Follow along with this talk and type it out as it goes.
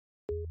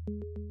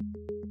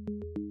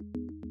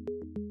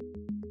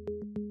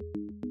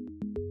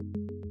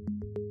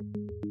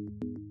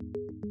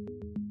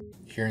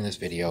Here in this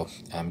video,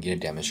 I'm going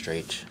to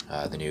demonstrate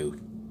the new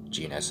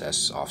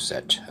GNSS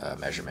offset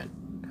measurement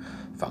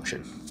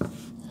function.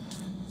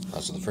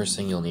 So the first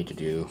thing you'll need to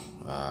do,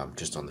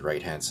 just on the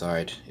right hand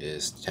side,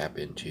 is tap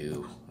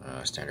into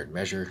standard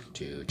measure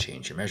to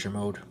change your measure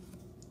mode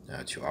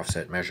to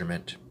offset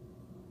measurement.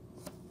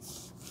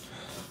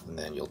 And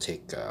then you'll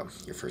take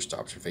your first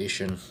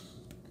observation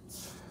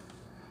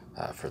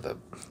for the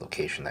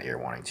location that you're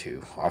wanting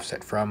to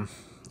offset from,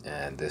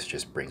 and this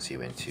just brings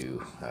you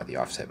into the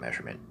offset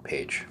measurement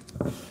page.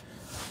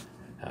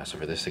 So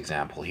for this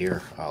example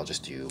here, I'll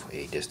just do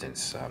a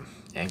distance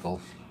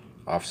angle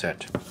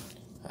offset.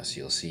 So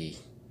you'll see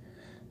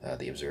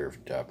the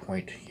observed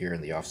point here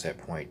in the offset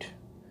point,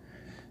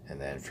 and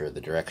then for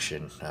the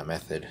direction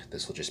method,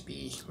 this will just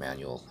be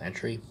manual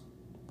entry,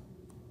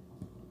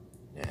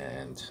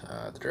 and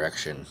the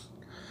direction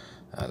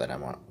that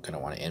I'm going to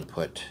want to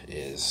input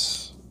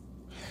is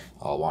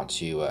I'll want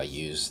to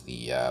use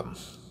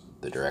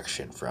the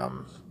direction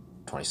from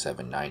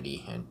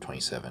 2790 and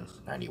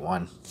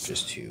 2791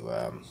 just to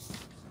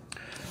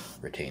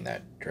retain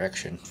that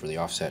direction for the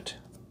offset.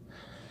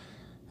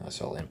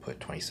 So I'll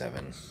input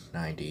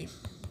 2790,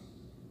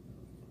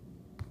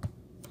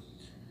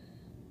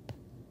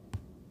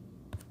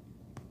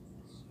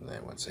 and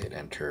then once I hit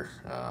enter,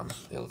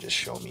 it'll just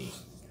show me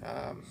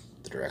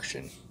the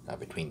direction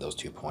between those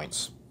 2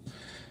 points.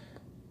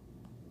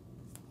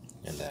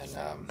 And then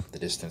the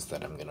distance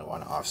that I'm going to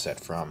want to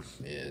offset from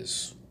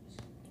is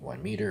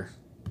 1 meter.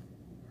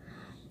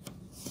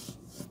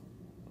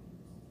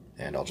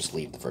 And I'll just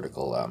leave the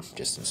vertical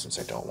distance since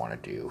I don't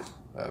want to do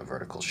a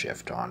vertical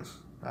shift on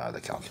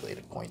the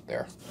calculated point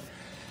there.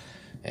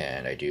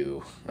 And I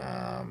do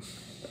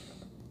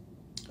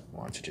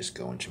want to just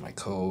go into my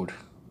code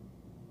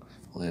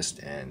list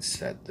and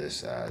set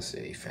this as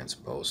a fence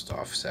post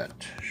offset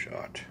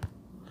shot,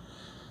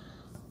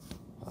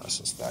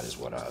 since that is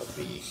what I'll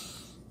be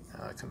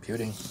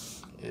computing,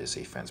 is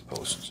a fence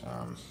post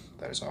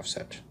that is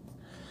offset.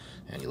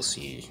 And you'll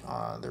see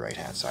on the right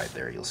hand side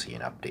there, you'll see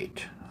an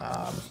update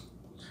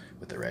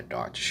with the red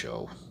dot to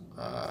show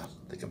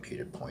the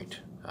computed point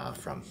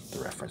from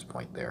the reference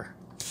point there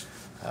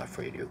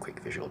for you to do a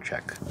quick visual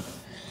check.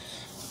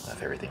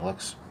 If everything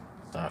looks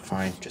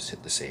fine, just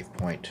hit the save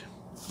point,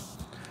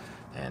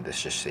 and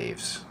this just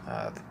saves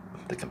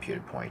the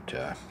computed point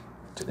to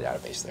the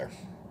database there.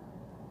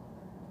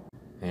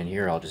 And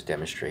here I'll just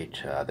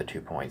demonstrate the 2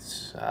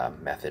 points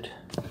method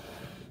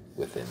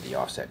within the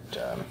offset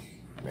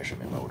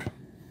measurement mode.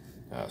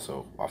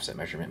 So offset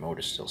measurement mode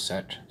is still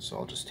set, so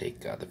I'll just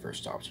take the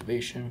first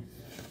observation.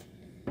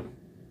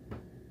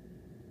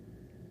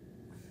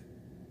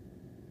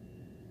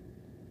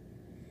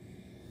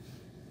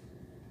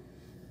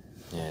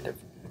 And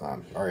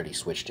I've already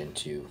switched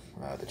into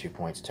the 2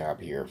 points tab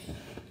here,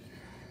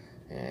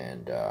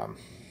 and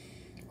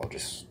I'll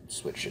just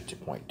switch it to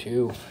point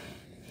 2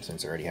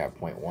 since I already have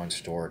point 1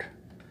 stored.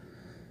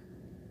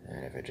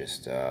 And if I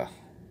just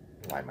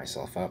line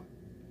myself up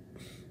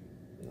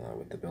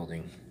with the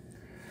building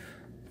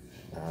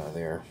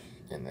there,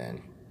 and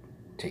then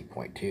take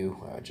point 2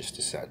 just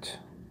to set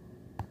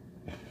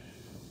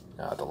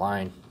the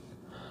line.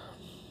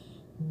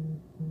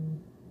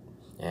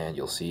 And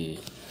you'll see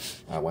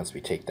once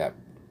we take that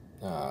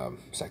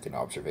second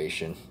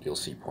observation, you'll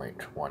see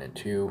point 1 and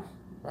 2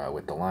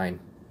 with the line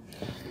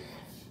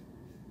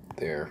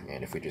there.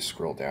 And if we just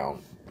scroll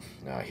down,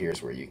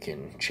 here's where you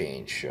can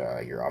change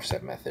your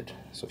offset method.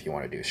 So if you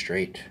want to do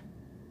straight,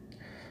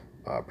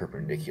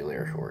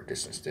 perpendicular, or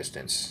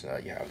distance,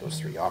 you have those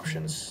 3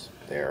 options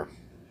there.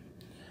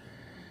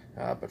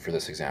 But for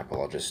this example,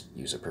 I'll just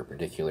use a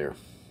perpendicular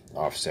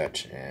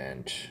offset,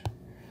 and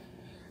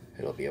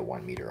it'll be a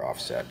 1 meter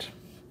offset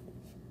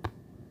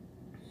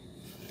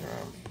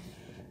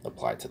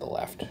applied to the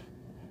left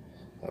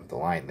of the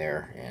line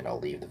there, and I'll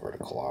leave the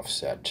vertical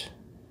offset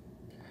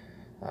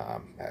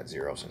at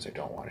 0 since I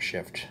don't want to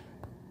shift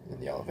in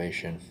the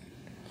elevation.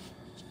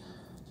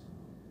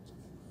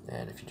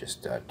 And if you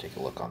just take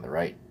a look on the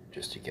right,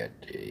 just to get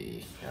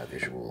a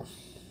visual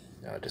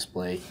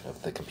display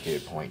of the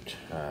computed point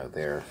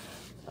there,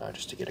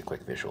 just to get a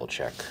quick visual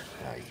check,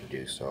 you can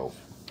do so.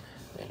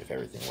 And if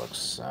everything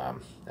looks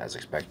as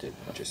expected,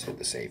 just hit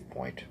the save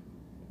point,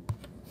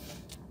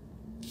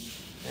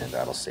 and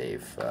that'll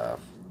save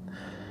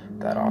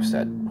that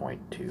offset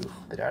point to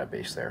the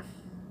database there.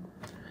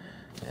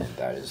 And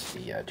that is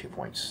the 2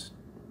 points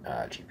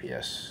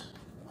GPS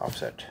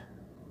offset.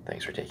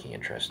 Thanks for taking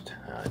interest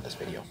in this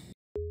video.